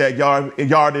them get that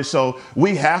yardage. So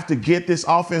we have to get this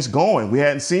offense going. We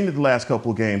hadn't seen it the last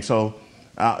couple of games, so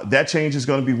that change is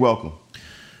going to be welcome.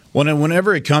 Well, and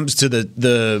whenever it comes to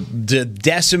the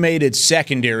decimated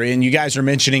secondary, and you guys are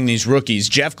mentioning these rookies,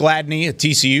 Jeff Gladney, a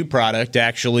TCU product,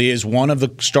 actually is one of the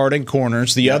starting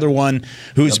corners. The other one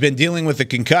who's been dealing with a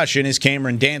concussion is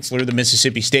Cameron Dantzler, the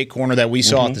Mississippi State corner that we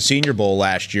saw at the Senior Bowl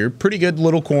last year. Pretty good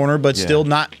little corner, but still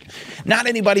not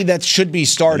anybody that should be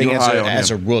starting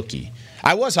as a rookie.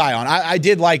 I was high on. I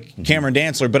did like Cameron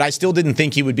Dantzler, but I still didn't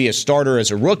think he would be a starter as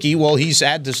a rookie. Well, he's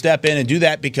had to step in and do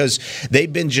that because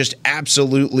they've been just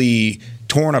absolutely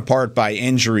torn apart by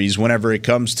injuries whenever it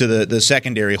comes to the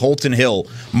secondary. Holton Hill,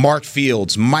 Mark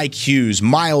Fields, Mike Hughes,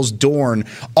 Miles Dorn,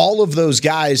 all of those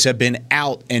guys have been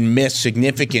out and missed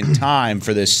significant time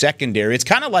for this secondary. It's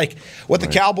kind of like what the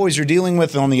Cowboys are dealing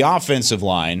with on the offensive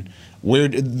line, where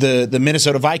the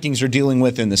Minnesota Vikings are dealing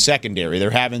with in the secondary. They're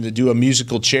having to do a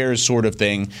musical chairs sort of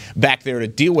thing back there to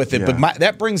deal with it. Yeah. But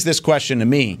that brings this question to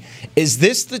me. Is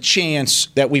this the chance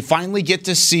that we finally get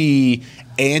to see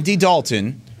Andy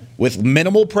Dalton with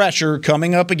minimal pressure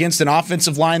coming up against an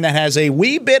offensive line that has a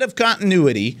wee bit of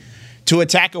continuity to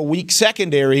attack a weak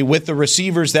secondary with the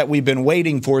receivers that we've been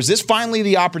waiting for? Is this finally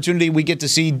the opportunity we get to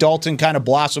see Dalton kind of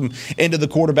blossom into the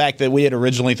quarterback that we had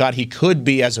originally thought he could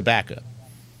be as a backup?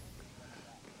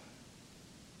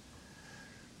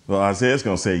 Well, Isaiah's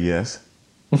going to say yes.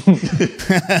 Go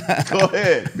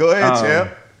ahead,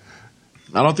 champ.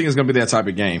 I don't think it's going to be that type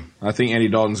of game. I think Andy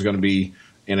Dalton's going to be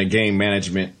in a game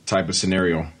management type of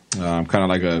scenario, kind of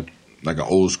like an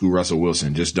old school Russell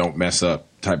Wilson, just don't mess up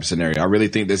type of scenario. I really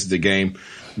think this is the game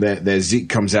that Zeke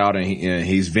comes out and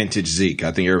he's vintage Zeke.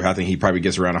 I think he probably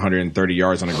gets around 130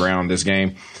 yards on the ground this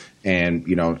game. And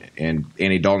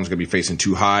Andy Dalton's going to be facing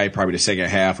two high. Probably the second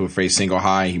half he'll face single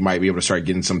high. He might be able to start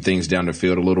getting some things down the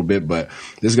field a little bit, but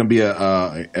this is going to be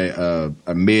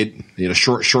a mid,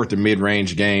 short to mid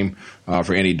range game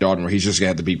for Andy Dalton, where he's just going to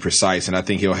have to be precise, and I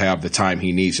think he'll have the time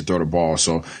he needs to throw the ball.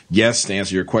 So yes, to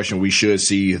answer your question, we should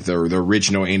see the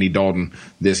original Andy Dalton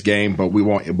this game, but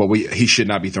he should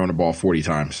not be throwing the ball 40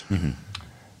 times. Mm-hmm.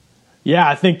 Yeah,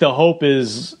 I think the hope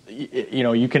is,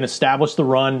 you can establish the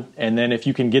run, and then if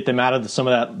you can get them out of some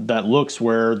of that looks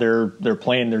where they're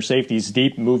playing their safeties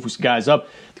deep, move guys up,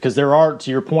 because there are,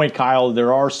 to your point, Kyle,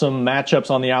 there are some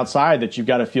matchups on the outside that you've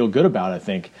got to feel good about, I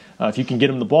think, if you can get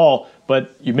them the ball.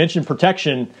 But you mentioned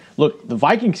protection. Look, the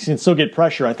Vikings can still get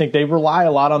pressure. I think they rely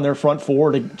a lot on their front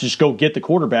four to just go get the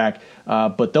quarterback,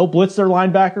 but they'll blitz their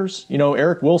linebackers.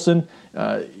 Eric Wilson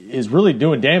is really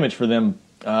doing damage for them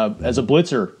as a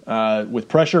blitzer with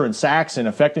pressure and sacks and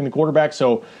affecting the quarterback.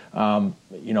 So, their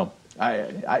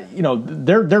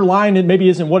line maybe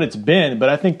isn't what it's been, but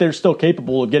I think they're still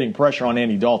capable of getting pressure on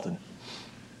Andy Dalton.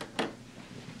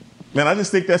 Man, I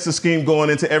just think that's the scheme going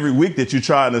into every week, that you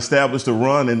try and establish the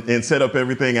run and set up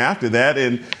everything after that.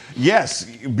 And yes,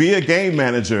 be a game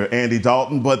manager, Andy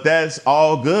Dalton, but that's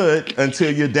all good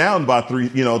until you're down by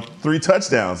three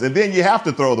touchdowns, and then you have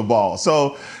to throw the ball.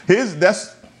 So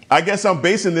I guess I'm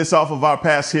basing this off of our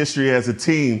past history as a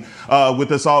team, with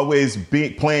us always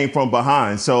playing from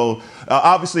behind. So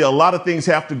obviously a lot of things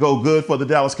have to go good for the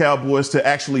Dallas Cowboys to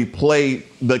actually play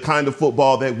the kind of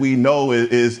football that we know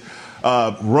is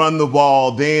run the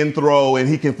ball, then throw, and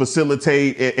he can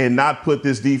facilitate and not put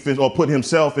this defense or put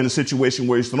himself in a situation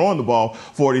where he's throwing the ball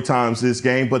 40 times this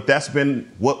game. But that's been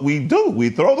what we do. We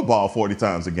throw the ball 40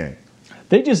 times a game.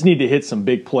 They just need to hit some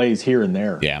big plays here and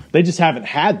there. Yeah. They just haven't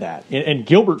had that. And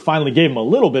Gilbert finally gave him a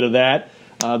little bit of that,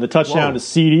 the touchdown to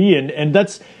CD. And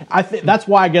that's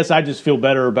why I guess I just feel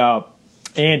better about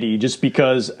Andy, just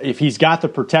because if he's got the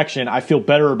protection, I feel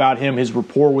better about him, his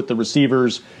rapport with the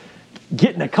receivers.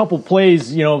 getting a couple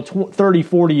plays, 30,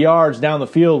 40 yards down the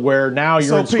field where now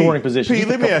you're in scoring position. Pete,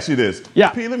 let me ask you this.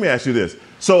 Yeah. Pete, let me ask you this.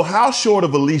 So how short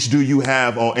of a leash do you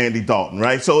have on Andy Dalton,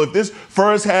 right? So if this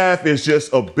first half is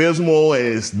just abysmal and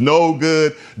it's no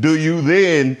good, do you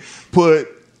then put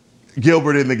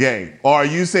Gilbert in the game? Or are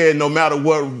you saying no matter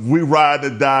what, we ride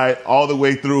or die all the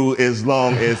way through as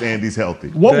long as Andy's healthy?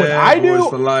 What would I do?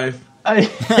 For life.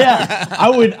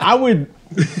 I would.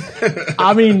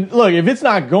 I mean, look, if it's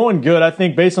not going good, I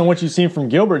think based on what you've seen from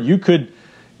Gilbert, you could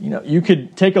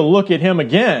take a look at him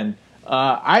again.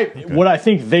 What I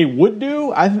think they would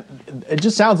do, it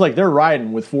just sounds like they're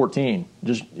riding with 14.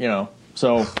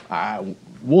 So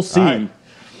we'll see.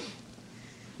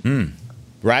 Right.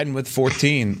 Riding with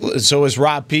 14. So is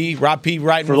Rob P. Rob P.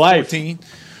 riding for with life. 14.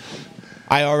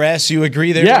 IRS, you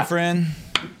agree there, my friend?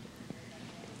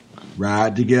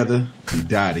 Ride together, we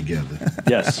die together.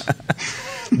 Yes.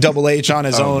 Double H on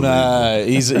his own.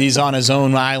 He's on his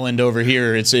own island over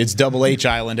here. It's Double H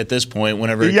Island at this point.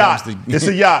 Whenever it comes to it's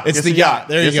a yacht. It's the yacht.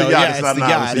 There you go. Yeah, it's the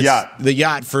yacht. It's a yacht. The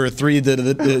yacht for 3 to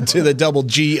the double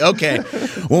G. Okay.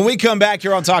 When we come back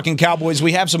here on Talking Cowboys,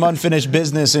 we have some unfinished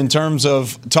business in terms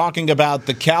of talking about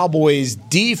the Cowboys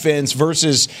defense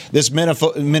versus this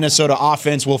Minnesota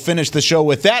offense. We'll finish the show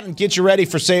with that and get you ready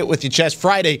for Say It With Your Chest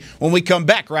Friday when we come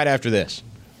back right after this.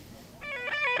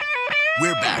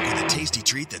 We're back with a tasty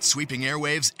treat that's sweeping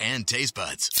airwaves and taste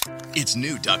buds. It's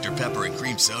new Dr. Pepper and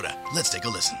Cream Soda. Let's take a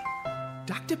listen.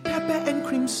 Dr. Pepper and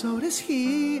Cream Soda's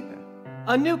here.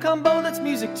 A new combo that's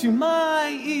music to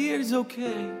my ears,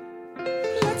 okay.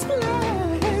 Let's play.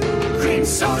 Cream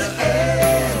Soda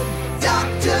and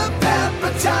Dr.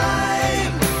 Pepper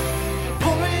time.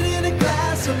 Pour it in a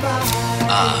glass of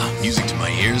ice. Music to my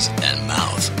ears and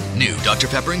mouth. New Dr.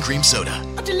 Pepper and Cream Soda.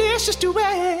 A delicious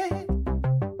duet.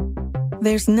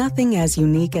 There's nothing as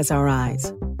unique as our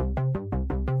eyes,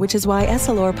 which is why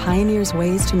Essilor pioneers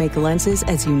ways to make lenses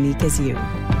as unique as you.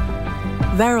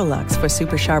 Verilux for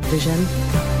super sharp vision,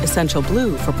 Essential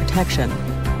Blue for protection,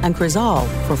 and Crizal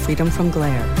for freedom from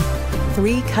glare.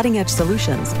 3 cutting-edge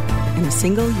solutions in a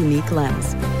single unique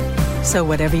lens. So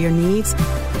whatever your needs,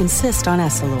 insist on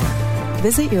Essilor.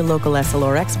 Visit your local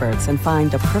Essilor experts and find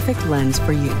the perfect lens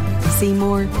for you. See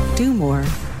more, do more,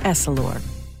 Essilor.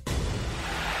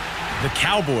 The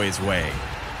Cowboys way,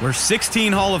 where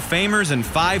 16 Hall of Famers and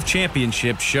 5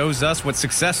 championships shows us what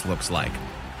success looks like.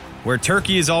 Where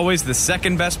turkey is always the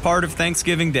second best part of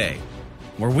Thanksgiving Day.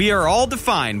 Where we are all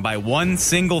defined by one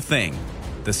single thing,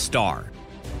 the star.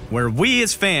 Where we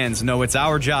as fans know it's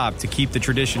our job to keep the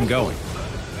tradition going.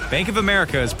 Bank of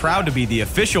America is proud to be the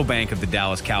official bank of the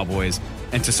Dallas Cowboys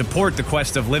and to support the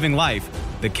quest of living life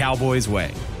the Cowboys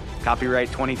way. Copyright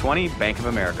 2020, Bank of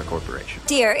America Corporation.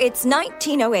 Dear, it's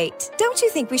 1908. Don't you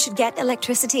think we should get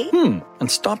electricity? And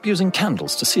stop using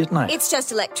candles to see at night. It's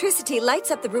just electricity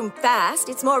lights up the room fast.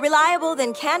 It's more reliable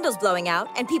than candles blowing out,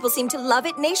 and people seem to love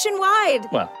it nationwide.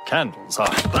 Well, candles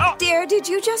are... Dear, did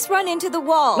you just run into the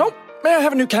wall? Nope. May I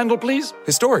have a new candle, please?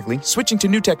 Historically, switching to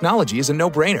new technology is a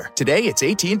no-brainer. Today, it's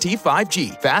AT&T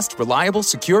 5G. Fast, reliable,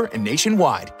 secure, and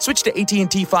nationwide. Switch to AT&T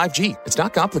 5G. It's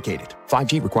not complicated.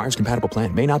 5G requires compatible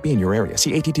plan. May not be in your area.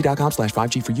 See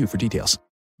att.com/5G for you for details.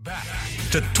 Back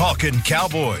to Talking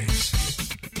Cowboys.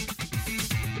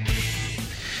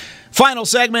 Final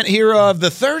segment here of the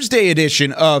Thursday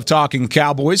edition of Talking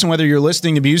Cowboys. And whether you're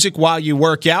listening to music while you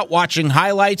work out, watching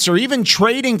highlights, or even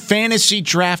trading fantasy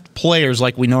draft players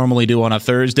like we normally do on a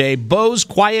Thursday, Bose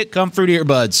Quiet Comfort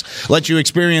Earbuds let you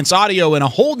experience audio in a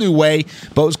whole new way.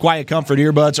 Bose Quiet Comfort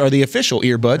Earbuds are the official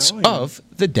earbuds of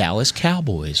the Dallas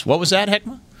Cowboys. What was that,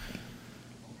 Heckma?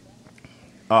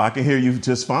 Oh, I can hear you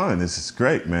just fine. This is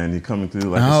great, man. You're coming through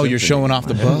like you're showing off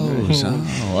the Bose.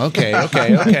 Okay.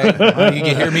 You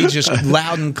can hear me just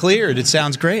loud and clear. It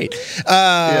sounds great.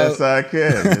 Yes, I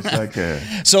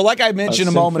can. So like I mentioned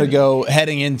a moment ago,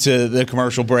 heading into the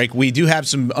commercial break, we do have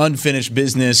some unfinished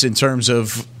business in terms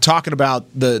of talking about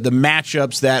the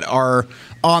matchups that are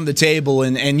on the table.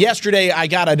 And yesterday I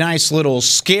got a nice little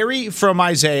scary from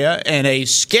Isaiah and a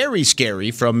scary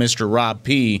from Mr. Rob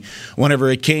P. whenever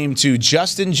it came to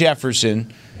Justin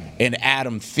Jefferson and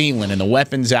Adam Thielen and the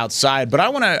weapons outside. But I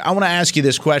want to ask you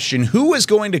this question. Who is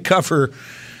going to cover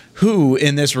who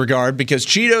in this regard? Because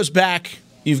Cheeto's back.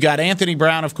 You've got Anthony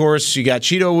Brown, of course. You got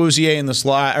Cheeto Awuzie in the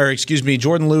slot,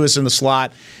 Jordan Lewis in the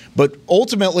slot. But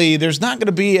ultimately, there's not going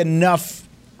to be enough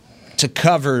to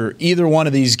cover either one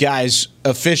of these guys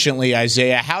efficiently,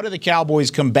 Isaiah. How do the Cowboys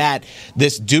combat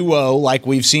this duo like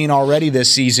we've seen already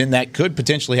this season that could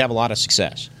potentially have a lot of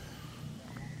success?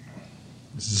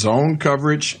 Zone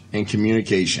coverage and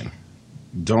communication.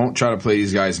 Don't try to play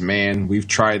these guys man. We've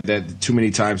tried that too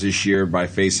many times this year by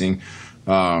facing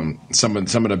some of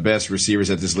the best receivers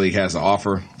that this league has to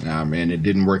offer, and it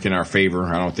didn't work in our favor.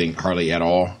 I don't think hardly at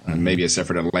all, and maybe except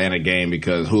for the Atlanta game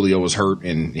because Julio was hurt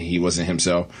and he wasn't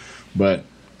himself. But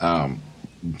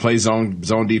play zone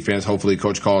defense. Hopefully,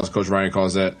 Coach Ryan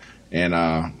calls that,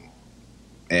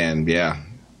 and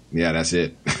yeah, that's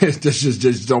it.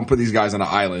 just don't put these guys on an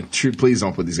island. Please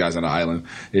don't put these guys on an island.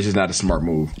 It's just not a smart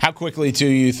move. How quickly do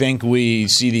you think we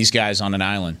see these guys on an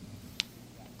island?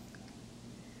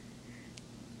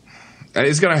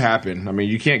 It's going to happen. I mean,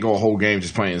 you can't go a whole game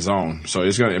just playing zone. So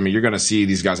you're going to see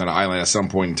these guys on the island at some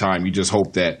point in time. You just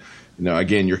hope that,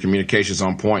 again, your communication's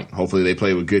on point. Hopefully they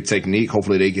play with good technique.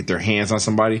 Hopefully they get their hands on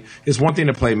somebody. It's one thing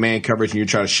to play man coverage and you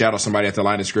try to shadow somebody at the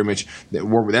line of scrimmage.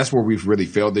 That's where we've really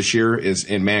failed this year is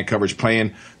in man coverage,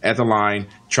 playing at the line,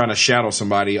 trying to shadow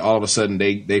somebody. All of a sudden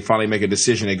they finally make a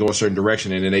decision. They go a certain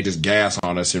direction and then they just gas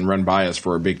on us and run by us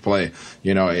for a big play.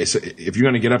 If you're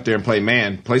going to get up there and play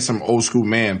man, play some old school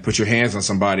man, put your hands on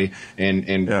somebody and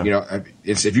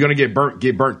if you're going to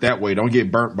get burnt that way. Don't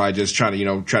get burnt by just trying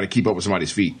to keep up with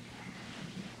somebody's feet.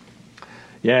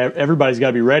 Yeah, everybody's got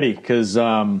to be ready because,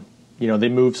 they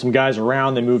move some guys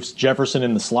around. They move Jefferson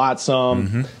in the slot some.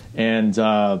 Mm-hmm. And,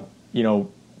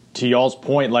 to y'all's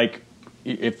point, like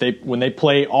when they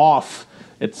play off,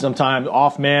 it's sometimes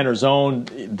off man or zone,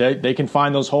 they can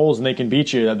find those holes and they can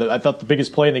beat you. I thought the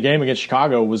biggest play in the game against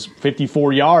Chicago was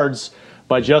 54 yards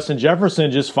by Justin Jefferson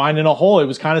just finding a hole. It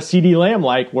was kind of CeeDee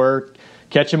Lamb-like where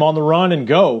catch him on the run and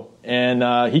go.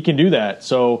 And he can do that.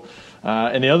 So –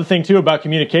 and the other thing, too, about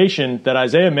communication that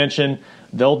Isaiah mentioned,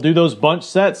 they'll do those bunch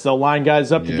sets. They'll line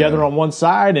guys up together on one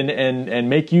side and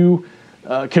make you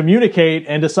communicate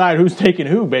and decide who's taking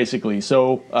who, basically.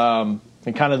 So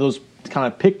and kind of those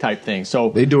kind of pick type things. So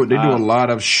they do a lot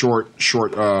of short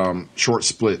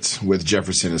splits with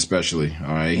Jefferson, especially.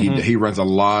 He runs a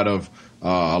lot of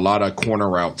corner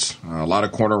routes, a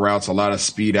lot of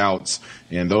speed outs,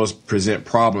 and those present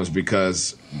problems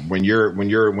because when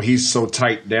he's so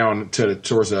tight down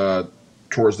towards the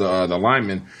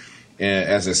lineman, and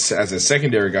as a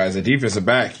secondary guy, as a defensive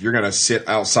back, you're going to sit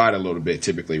outside a little bit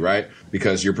typically, right?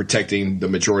 Because you're protecting the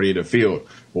majority of the field.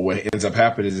 But what ends up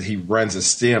happening is he runs a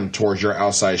stem towards your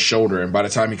outside shoulder, and by the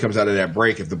time he comes out of that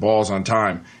break, if the ball's on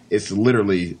time, it's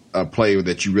literally a play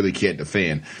that you really can't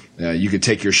defend. You could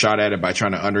take your shot at it by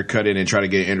trying to undercut it and try to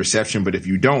get an interception, but if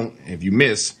you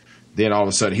miss, then all of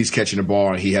a sudden he's catching the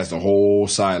ball and he has the whole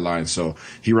sideline. So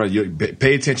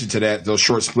pay attention to that, those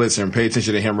short splits, and pay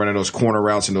attention to him running those corner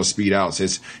routes and those speed outs.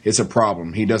 It's a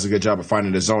problem. He does a good job of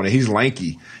finding the zone. And he's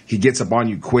lanky. He gets up on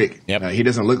you quick. Yep. He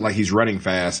doesn't look like he's running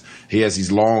fast. He has these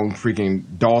long freaking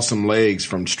Dawson legs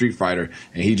from Street Fighter,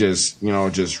 and he just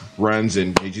runs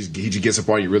and he just gets up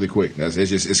on you really quick.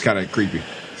 It's kind of creepy.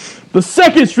 The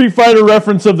second Street Fighter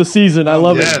reference of the season. I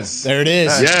love it. There it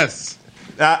is. Yes.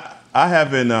 I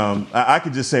haven't. I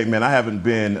could just say, man, I haven't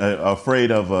been afraid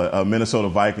of a Minnesota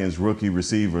Vikings rookie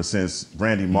receiver since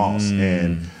Randy Moss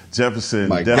and Jefferson.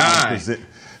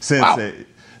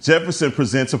 Jefferson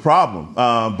presents a problem,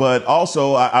 but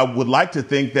also I would like to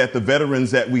think that the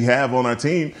veterans that we have on our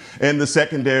team and the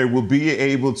secondary will be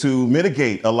able to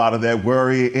mitigate a lot of that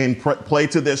worry and play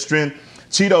to their strength.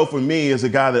 Cheeto, for me, is a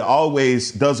guy that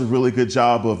always does a really good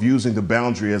job of using the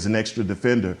boundary as an extra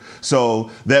defender.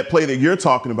 So that play that you're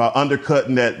talking about,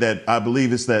 undercutting that I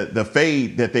believe it's the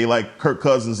fade that they like, Kirk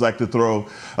Cousins like to throw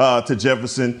to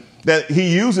Jefferson, that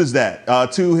he uses that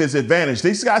to his advantage.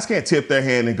 These guys can't tip their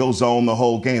hand and go zone the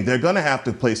whole game. They're going to have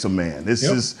to play some man. This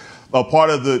is a part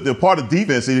of the part of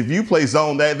defense. And if you play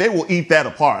zone, they will eat that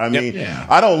apart. I mean,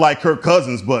 I don't like Kirk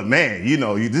Cousins, but man,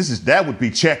 that would be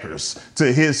checkers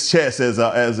to his chest as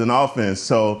an offense.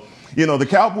 So, the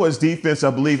Cowboys defense,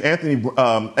 I believe Anthony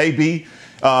AB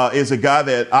is a guy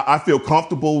that I feel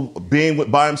comfortable being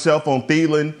by himself on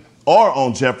Thielen or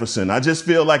on Jefferson. I just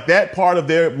feel like that part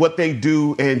of what they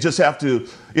do and just have to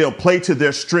play to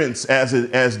their strengths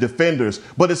as defenders.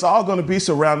 But it's all going to be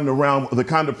surrounding around the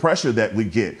kind of pressure that we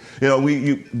get.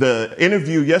 The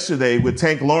interview yesterday with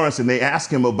Tank Lawrence, and they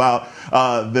asked him about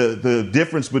the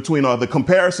difference between the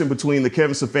comparison between the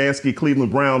Kevin Stefanski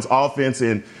Cleveland Browns offense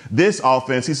and this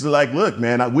offense. He said, look,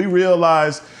 man, we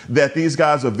realize that these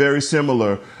guys are very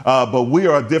similar, but we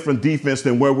are a different defense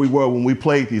than where we were when we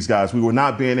played these guys. We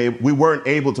weren't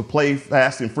able to play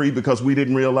fast and free because we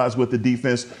didn't realize what the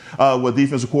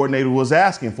defensive coordinator was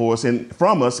asking for us and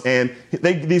from us, and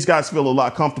these guys feel a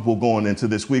lot comfortable going into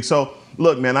this week. So,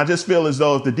 look, man, I just feel as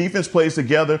though if the defense plays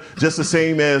together just the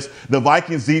same as the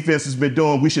Vikings defense has been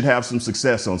doing, we should have some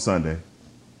success on Sunday.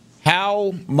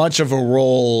 How much of a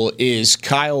role is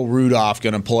Kyle Rudolph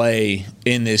going to play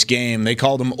in this game? They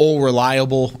called him "all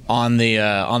reliable" on the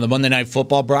Monday Night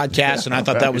Football broadcast, and I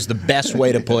thought that was the best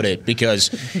way to put it because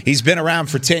he's been around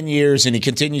for 10 years and he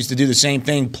continues to do the same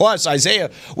thing. Plus,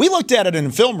 Isaiah, we looked at it in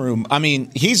the film room. I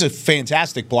mean, he's a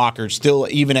fantastic blocker still,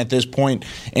 even at this point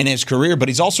in his career, but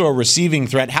he's also a receiving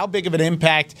threat. How big of an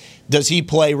impact does he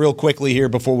play real quickly here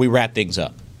before we wrap things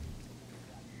up?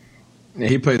 Yeah,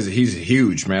 he's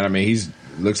huge, man. I mean,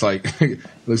 looks like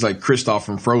Kristoff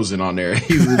from Frozen on there.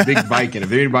 He's a big Viking.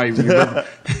 If anybody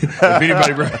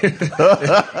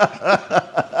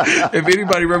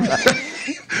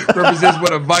represents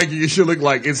what a Viking should look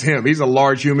like, it's him. He's a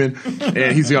large human,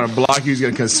 and he's going to block you. He's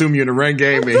going to consume you in the run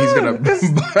game, and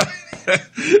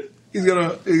he's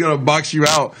gonna box you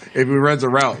out if he runs a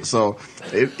route. So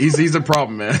he's a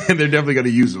problem, man. And they're definitely going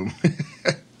to use him.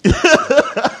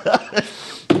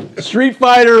 Street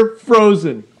Fighter,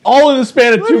 Frozen, all in the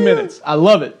span of 2 minutes. I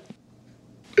love it.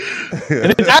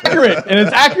 And it's accurate.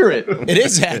 It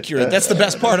is accurate. That's the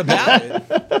best part about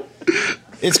it.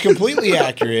 It's completely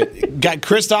accurate. Got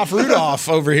Kristoff Rudolph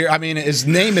over here. I mean, his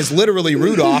name is literally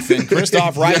Rudolph, and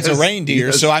Kristoff rides a reindeer.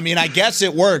 Yes. So, I mean, I guess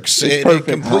it works. It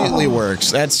completely works.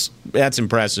 That's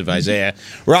impressive, Isaiah.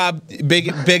 Rob,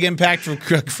 big impact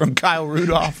from Kyle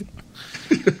Rudolph.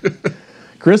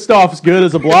 Kristoff's good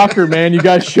as a blocker, man. You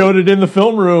guys showed it in the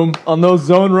film room on those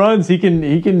zone runs. He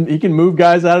can move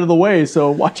guys out of the way. So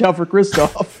watch out for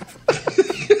Kristoff.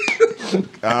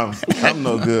 I'm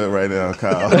no good right now,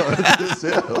 Kyle.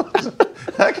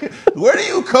 Where do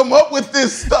you come up with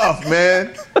this stuff,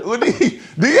 man?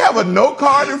 Do you have a note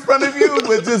card in front of you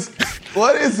with just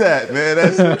what is that, man?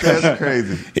 That's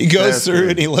crazy. He goes through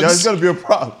and he looks. That's gonna be a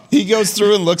problem. He goes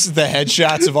through and looks at the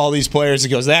headshots of all these players. He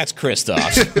goes, "That's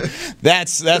Kristoff.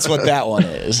 That's what that one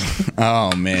is."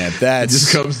 Oh man, it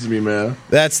just comes to me, man.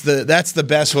 That's the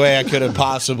best way I could have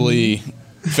possibly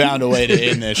found a way to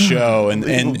end this show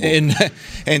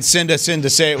and send us in to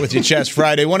Say It With Your Chest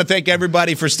Friday. I want to thank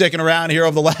everybody for sticking around here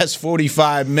over the last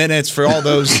 45 minutes. For all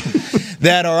those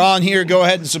that are on here, go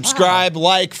ahead and subscribe,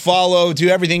 like, follow, do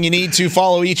everything you need to.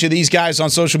 Follow each of these guys on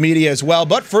social media as well.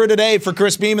 But for today, for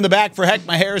Chris Beam in the back, for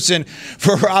Heckma Harrison,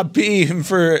 for Rob P., and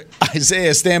for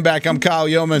Isaiah Stanback, I'm Kyle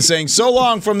Yeoman saying so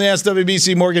long from the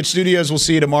SWBC Mortgage Studios. We'll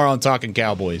see you tomorrow on Talking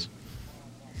Cowboys.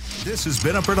 This has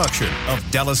been a production of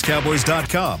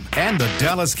DallasCowboys.com and the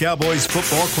Dallas Cowboys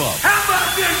Football Club. How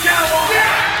about this, Cowboys?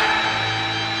 Yeah!